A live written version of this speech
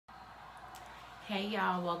Hey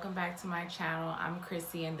y'all, welcome back to my channel. I'm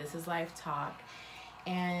Chrissy and this is Life Talk.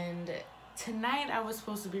 And tonight I was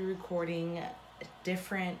supposed to be recording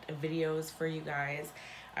different videos for you guys.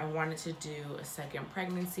 I wanted to do a second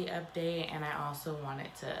pregnancy update, and I also wanted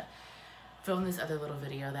to film this other little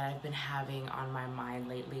video that I've been having on my mind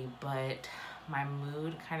lately, but my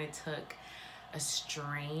mood kind of took a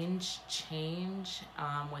strange change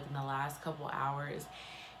within the last couple hours,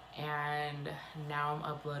 and now I'm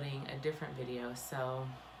uploading a different video. So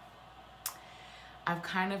I've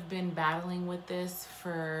kind of been battling with this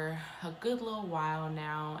for a good little while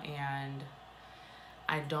now, and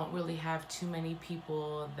I don't really have too many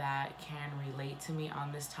people that can relate to me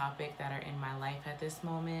on this topic that are in my life at this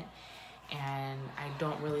moment. And I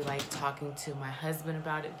don't really like talking to my husband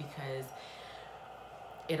about it because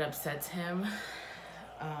it upsets him.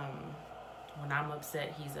 When I'm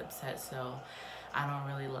upset, he's upset, so I don't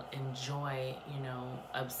really enjoy,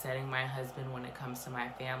 upsetting my husband when it comes to my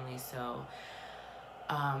family. So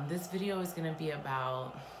this video is going to be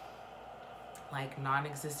about like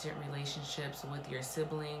non-existent relationships with your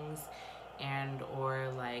siblings and or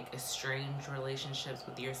like estranged relationships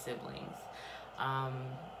with your siblings.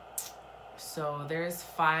 So there's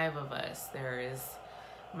 5 of us. There is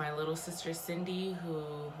my little sister Cindy, who,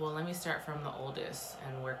 well, let me start from the oldest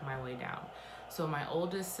and work my way down. So my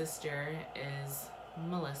oldest sister is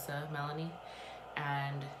Melanie,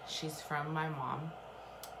 and she's from my mom.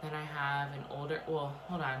 Then I have an older, well,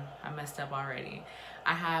 hold on, I messed up already.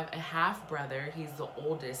 I have a half brother. He's the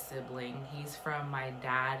oldest sibling. He's from my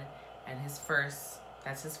dad and that's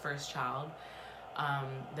his first child.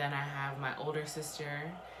 Then I have my older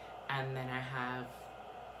sister, and then I have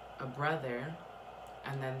a brother,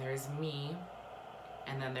 and then there's me,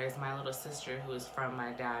 and then there's my little sister who is from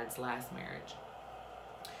my dad's last marriage.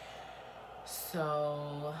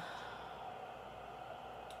 So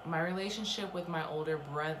my relationship with my older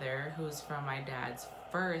brother, who's from my dad's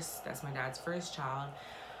that's my dad's first child,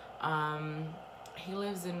 he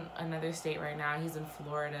lives in another state right now. He's in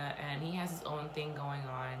Florida, and he has his own thing going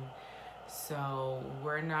on. So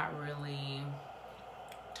we're not really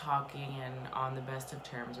talking and on the best of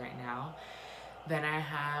terms right now. Then I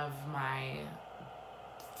have my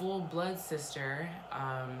full blood sister.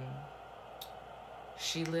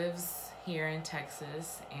 She lives here in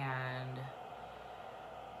Texas, and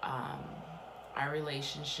our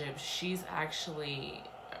relationship,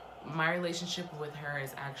 my relationship with her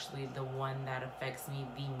is actually the one that affects me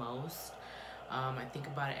the most. I think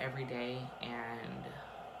about it every day, and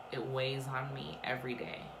it weighs on me every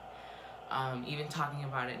day. Even talking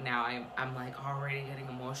about it now, I'm like already getting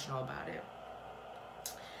emotional about it,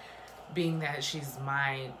 being that she's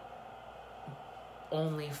my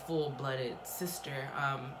only full-blooded sister.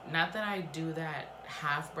 Not that I do that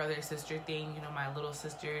half brother sister thing. My little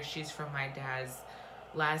sister, she's from my dad's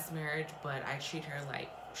last marriage, but I treat her like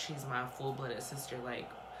she's my full-blooded sister. Like,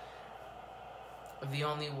 the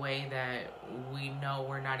only way that we know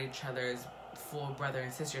we're not each other's full brother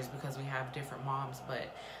and sisters because we have different moms, but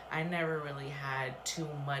I never really had too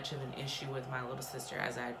much of an issue with my little sister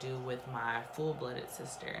as I do with my full-blooded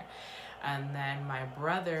sister. And then my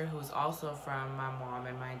brother, who's also from my mom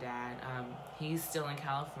and my dad, he's still in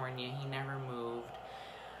California. He never moved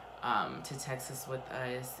to Texas with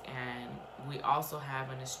us, and we also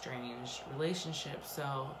have an estranged relationship.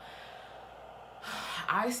 So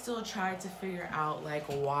I still try to figure out like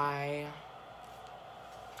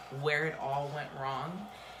where it all went wrong,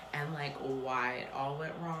 and like why it all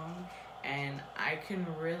went wrong, and I can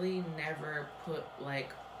really never put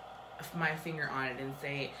like my finger on it and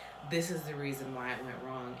say this is the reason why it went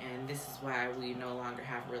wrong and this is why we no longer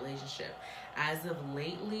have a relationship. As of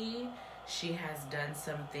lately, she has done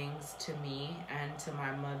some things to me and to my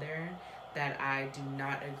mother that I do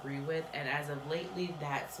not agree with, and as of lately,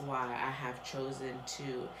 that's why I have chosen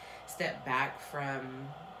to step back from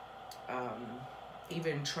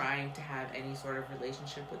even trying to have any sort of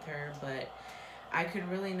relationship with her. But I could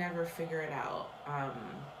really never figure it out.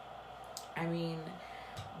 I mean,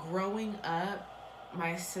 growing up,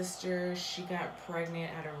 my sister, she got pregnant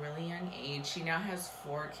at a really young age. She now has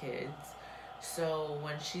 4 kids. So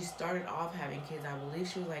when she started off having kids, I believe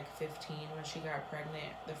she was like 15 when she got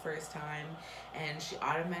pregnant the first time, and she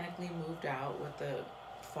automatically moved out with the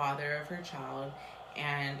father of her child,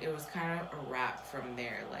 and it was kind of a wrap from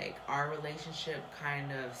there. Like, our relationship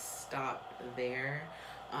kind of stopped there.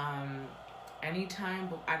 At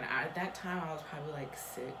that time I was probably like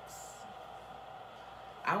 6.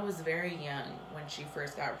 I was very young when she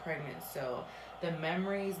first got pregnant, so the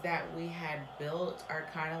memories that we had built are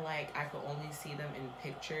kind of like I could only see them in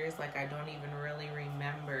pictures. Like, I don't even really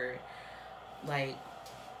remember like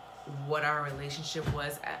what our relationship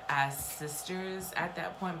was as sisters at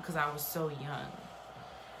that point, because I was so young.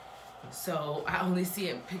 So I only see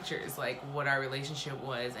in pictures like what our relationship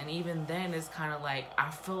was, and even then it's kind of like, I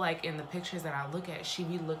feel like in the pictures that I look at, she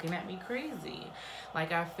be looking at me crazy.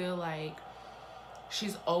 Like, I feel like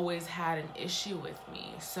she's always had an issue with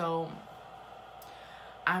me. So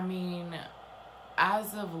I mean,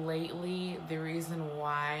 as of lately, the reason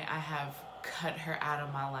why I have cut her out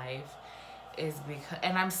of my life is because,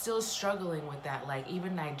 and I'm still struggling with that. Like,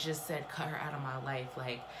 even I just said cut her out of my life.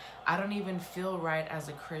 Like, I don't even feel right as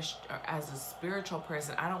a Christian or as a spiritual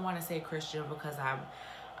person. I don't want to say Christian because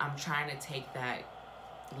I'm trying to take that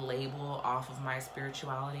label off of my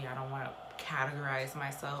spirituality. I don't want to categorize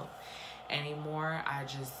myself anymore. I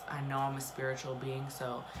know I'm a spiritual being.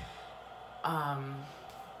 So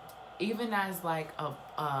even as like a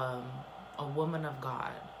woman of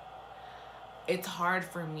God, it's hard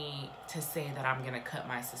for me to say that I'm gonna cut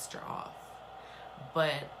my sister off,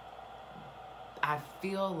 but I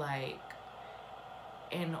feel like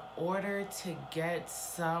in order to get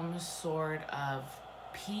some sort of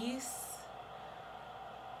peace,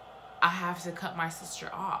 I have to cut my sister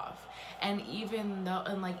off. And even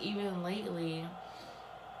lately,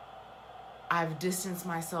 I've distanced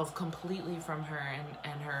myself completely from her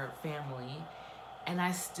and her family, and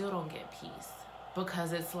I still don't get peace,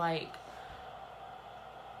 because it's like,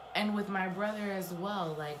 and with my brother as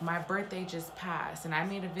well, like, my birthday just passed, and I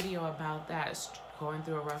made a video about that, going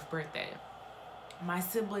through a rough birthday. My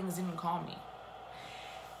siblings didn't call me.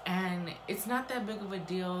 And it's not that big of a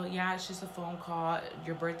deal. Yeah, it's just a phone call.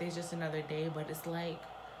 Your birthday's just another day. But it's like,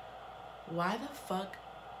 why the fuck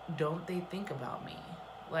don't they think about me?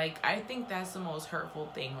 Like, I think that's the most hurtful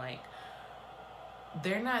thing. Like,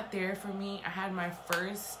 they're not there for me. I had my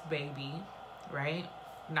first baby, right?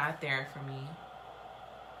 Not there for me.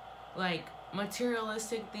 Like,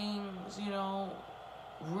 materialistic things, you know,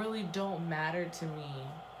 really don't matter to me.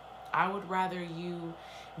 I would rather you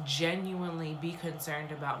genuinely be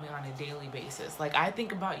concerned about me on a daily basis. Like, I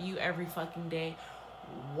think about you every fucking day.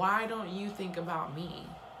 Why don't you think about me?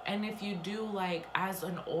 And if you do, like, as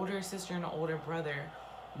an older sister and an older brother,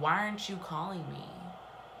 why aren't you calling me?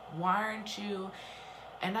 Why aren't you?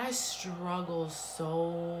 And I struggle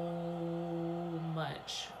so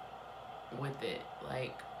much with it.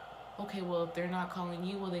 Like, okay, well, if they're not calling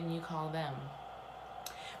you, well, then you call them.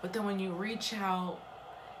 But then when you reach out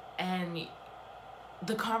and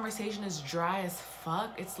the conversation is dry as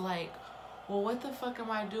fuck, it's like, well, what the fuck am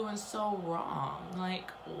I doing so wrong? Like,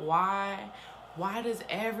 why does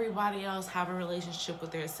everybody else have a relationship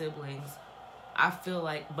with their siblings, I feel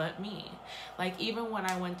like, but me? Like, even when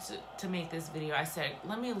I went to make this video, I said,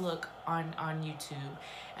 let me look on YouTube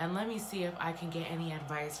and let me see if I can get any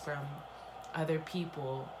advice from other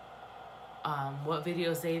people, what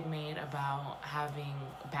videos they've made about having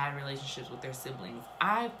bad relationships with their siblings.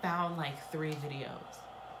 I found like 3 videos.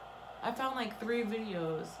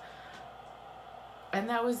 And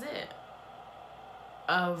that was it.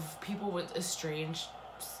 Of people with estranged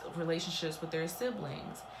relationships with their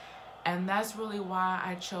siblings. And that's really why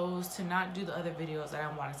I chose to not do the other videos that I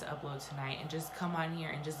wanted to upload tonight, and just come on here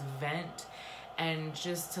and just vent, and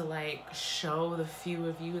just to like show the few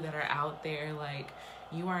of you that are out there, like,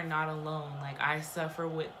 you are not alone. Like, I suffer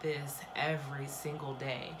with this every single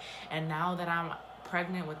day. And now that I'm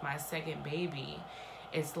pregnant with my second baby,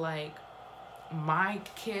 it's like, my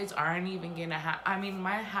kids aren't even gonna have, I mean,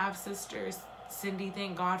 my half-sister, Cindy,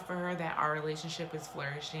 thank God for her that our relationship is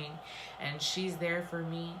flourishing and she's there for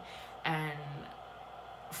me. And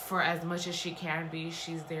for as much as she can be,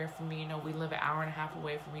 she's there for me. You know, we live an hour and a half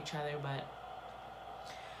away from each other, but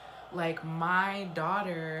like, my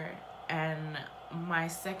daughter and my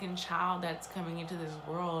second child that's coming into this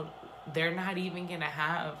world, they're not even gonna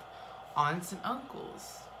have aunts and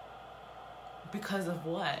uncles. Because of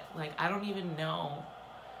what? Like, I don't even know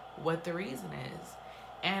what the reason is.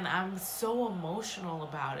 And I'm so emotional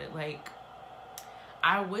about it. Like,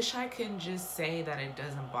 I wish I could just say that it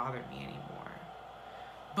doesn't bother me anymore.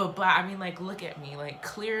 But I mean, like, look at me. Like,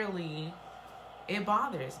 clearly it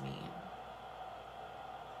bothers me.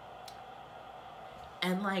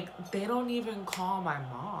 And like, they don't even call my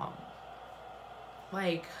mom.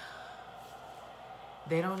 Like,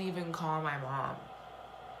 they don't even call my mom.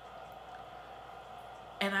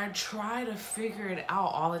 And I try to figure it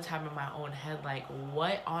out all the time in my own head. Like,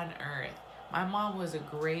 what on earth? My mom was a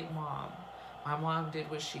great mom. My mom did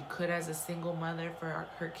what she could as a single mother for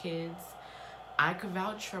her kids. I could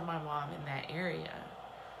vouch for my mom in that area.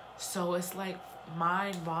 So it's like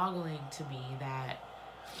mind-boggling to me that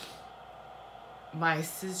my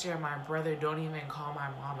sister and my brother don't even call my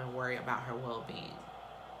mom and worry about her well-being.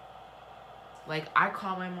 Like, I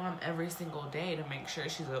call my mom every single day to make sure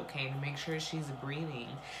she's okay, to make sure she's breathing,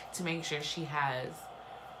 to make sure she has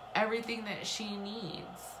everything that she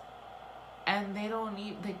needs. And they don't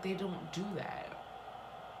do that.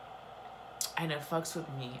 And it fucks with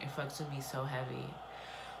me. It fucks with me so heavy.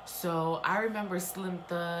 So I remember Slim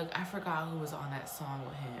Thug. I forgot who was on that song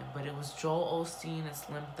with him, but it was Joel Osteen and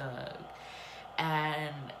Slim Thug.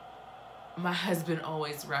 And my husband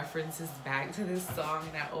always references back to this song,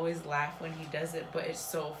 and I always laugh when he does it, but it's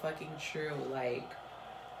so fucking true. Like,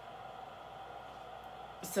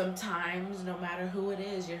 sometimes, no matter who it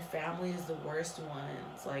is, your family is the worst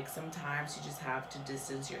ones. Like, sometimes you just have to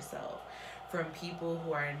distance yourself from people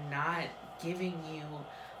who are not giving you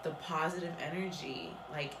the positive energy.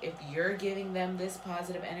 Like, if you're giving them this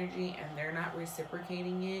positive energy and they're not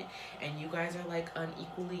reciprocating it, and you guys are like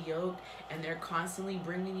unequally yoked, and they're constantly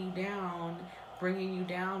bringing you down,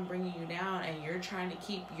 and you're trying to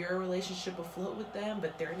keep your relationship afloat with them,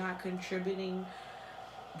 but they're not contributing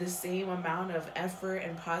the same amount of effort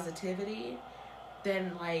and positivity,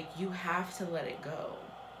 then like, you have to let it go.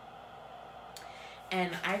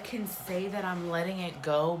 And I can say that I'm letting it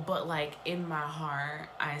go, but like, in my heart,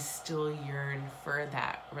 I still yearn for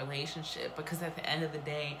that relationship, because at the end of the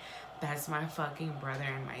day, that's my fucking brother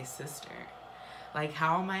and my sister. Like,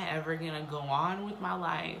 how am I ever gonna go on with my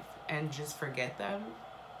life and just forget them?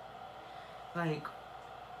 Like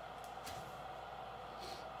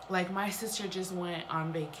my sister just went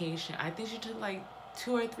on vacation. I think she took like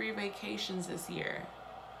 2 or 3 vacations this year.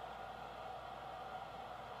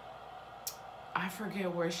 I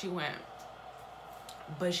forget where she went,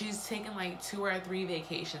 but she's taken like 2 or 3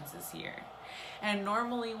 vacations this year. And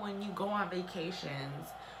normally when you go on vacations,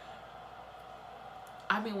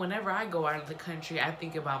 I mean, whenever I go out of the country, I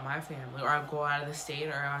think about my family, or I go out of the state,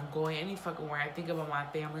 or I'm going any fucking where, I think about my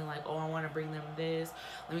family, like, oh, I want to bring them this,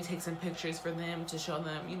 let me take some pictures for them to show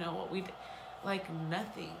them, you know, what we did. Like,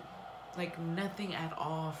 nothing at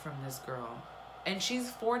all from this girl. And she's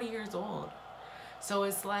 40 years old. So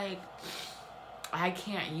it's like, I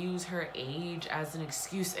can't use her age as an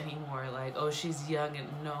excuse anymore. Like, oh, she's young. And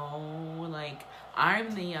no, like,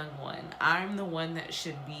 I'm the young one. I'm the one that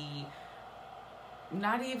should be,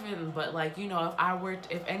 not even, but like, you know,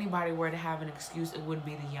 if anybody were to have an excuse, it would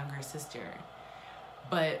be the younger sister.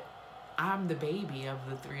 But I'm the baby of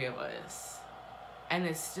the 3 of us. And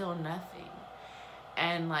it's still nothing.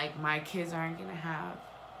 And like, my kids aren't gonna have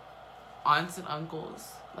aunts and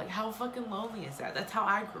uncles. Like, how fucking lonely is that? That's how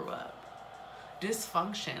I grew up.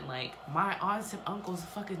 Dysfunction. Like, my aunts and uncles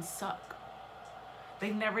fucking suck.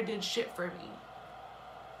 They never did shit for me.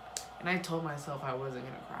 And I told myself I wasn't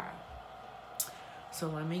gonna cry. So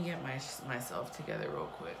let me get myself together real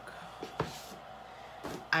quick.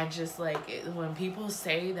 I just, like, when people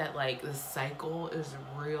say that, like, the cycle is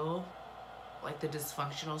real, like, the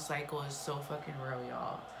dysfunctional cycle is so fucking real,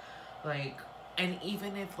 y'all. Like, and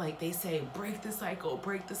even if, like, they say, break the cycle,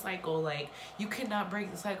 like, you cannot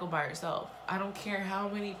break the cycle by yourself. I don't care how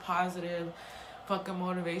many positive fucking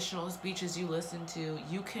motivational speeches you listen to,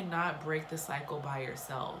 you cannot break the cycle by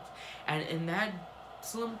yourself. And in that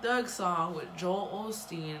Slim Thug song with Joel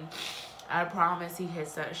Osteen, I promise he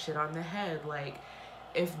hits that shit on the head. Like,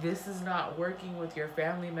 if this is not working with your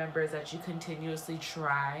family members that you continuously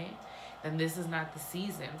try, then this is not the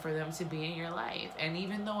season for them to be in your life. And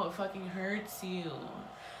even though it fucking hurts you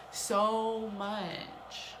so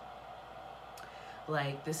much,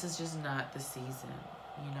 like, this is just not the season,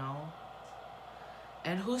 you know?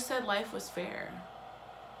 And who said life was fair?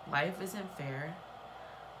 Life isn't fair.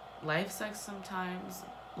 Life sucks sometimes.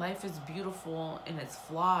 Life is beautiful in its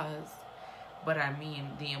flaws. But I mean,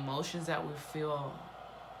 the emotions that we feel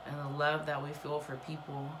and the love that we feel for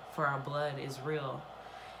people, for our blood, is real.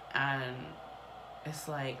 And it's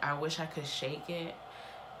like, I wish I could shake it.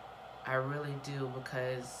 I really do,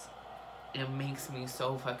 because it makes me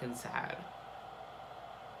so fucking sad.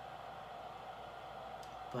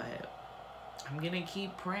 But I'm gonna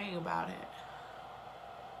keep praying about it.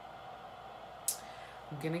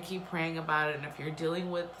 I'm gonna keep praying about it. And if you're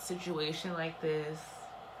dealing with a situation like this,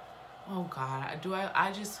 oh God,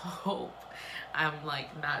 I just hope I'm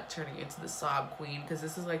like not turning into the sob queen, because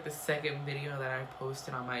this is like the 2nd video that I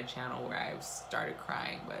posted on my channel where I've started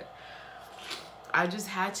crying. But I just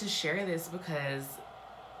had to share this, because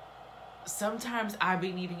sometimes I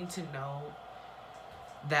be needing to know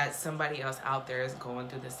that somebody else out there is going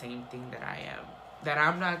through the same thing that I am. That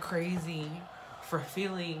I'm not crazy for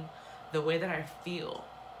feeling the way that I feel,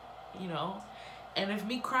 you know? And if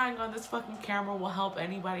me crying on this fucking camera will help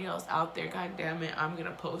anybody else out there, god damn it, I'm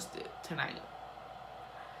gonna post it tonight.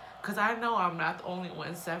 Because I know I'm not the only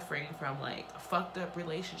one suffering from like a fucked up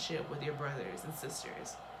relationship with your brothers and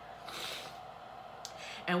sisters.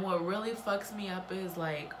 And what really fucks me up is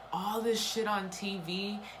like all this shit on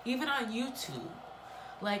TV, even on YouTube.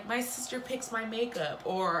 Like my sister picks my makeup,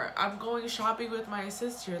 or I'm going shopping with my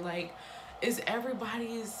sister. Like, is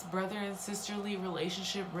everybody's brother and sisterly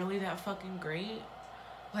relationship really that fucking great?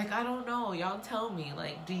 Like, I don't know. Y'all tell me.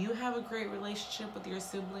 Like, do you have a great relationship with your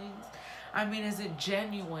siblings? I mean, is it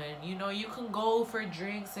genuine? You know, you can go for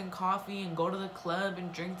drinks and coffee and go to the club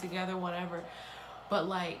and drink together, whatever. But,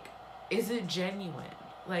 like, is it genuine?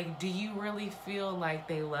 Like, do you really feel like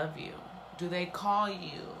they love you? Do they call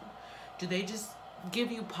you? Do they just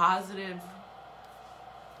give you positive,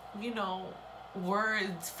 you know,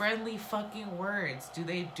 words, friendly fucking words? Do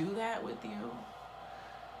they do that with you?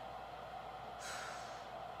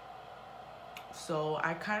 So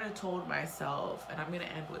I kind of told myself, and I'm going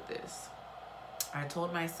to end with this. I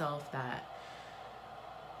told myself that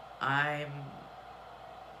I'm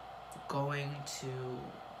going to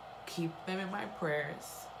keep them in my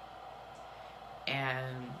prayers,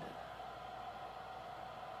 and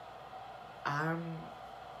I'm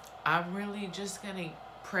really just going to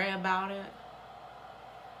pray about it.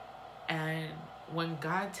 And when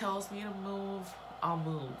God tells me to move, I'll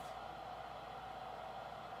move.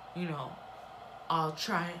 You know, I'll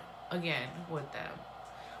try again with them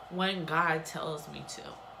when God tells me to.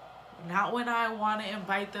 Not when I want to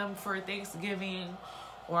invite them for Thanksgiving,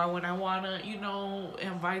 or when I want to, you know,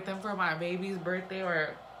 invite them for my baby's birthday,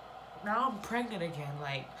 or now I'm pregnant again.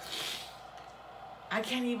 Like, I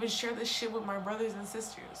can't even share this shit with my brothers and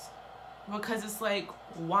sisters, because it's like,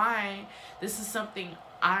 why? This is something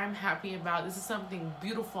I'm happy about. This is something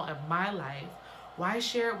beautiful in my life. Why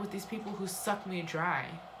share it with these people who suck me dry?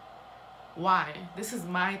 Why? This is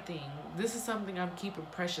my thing. This is something I'm keeping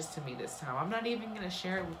precious to me this time. I'm not even going to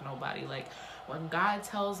share it with nobody. Like, when God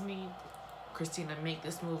tells me, Christina, make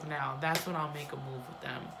this move now, that's when I'll make a move with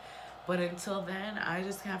them. But until then, I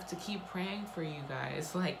just have to keep praying for you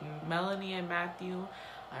guys. Like Melanie and Matthew,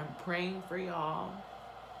 I'm praying for y'all.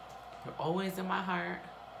 You're always in my heart.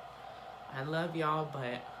 I love y'all,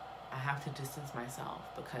 but I have to distance myself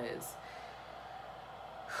because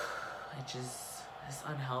it's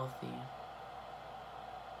unhealthy.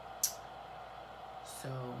 So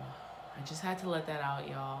I just had to let that out,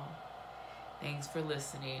 y'all. Thanks for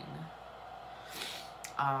listening.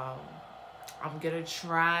 I'm gonna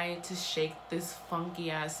try to shake this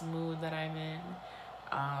funky ass mood that I'm in.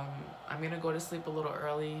 I'm gonna go to sleep a little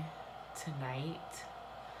early tonight,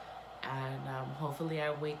 and hopefully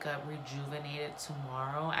I wake up rejuvenated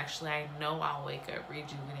tomorrow. Actually, I know I'll wake up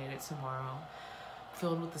rejuvenated tomorrow,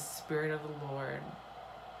 filled with the Spirit of the Lord.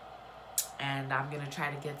 And I'm gonna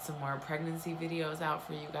try to get some more pregnancy videos out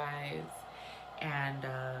for you guys. And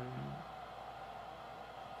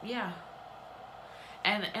yeah.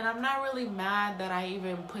 And I'm not really mad that I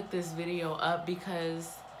even put this video up,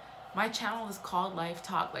 because my channel is called Life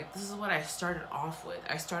Talk. Like, this is what I started off with.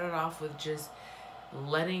 I started off with just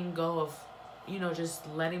letting go of, you know, just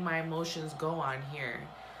letting my emotions go on here.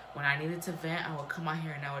 When I needed to vent, I would come on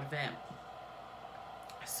here and I would vent.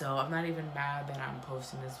 So I'm not even mad that I'm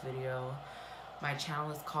posting this video. My channel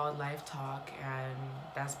is called Life Talk, and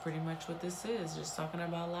that's pretty much what this is. Just talking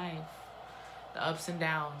about life. The ups and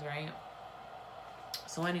downs, right?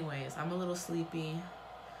 So anyways, I'm a little sleepy.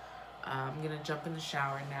 I'm going to jump in the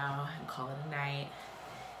shower now and call it a night.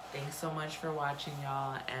 Thanks so much for watching,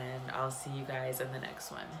 y'all, and I'll see you guys in the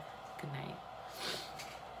next one. Good night.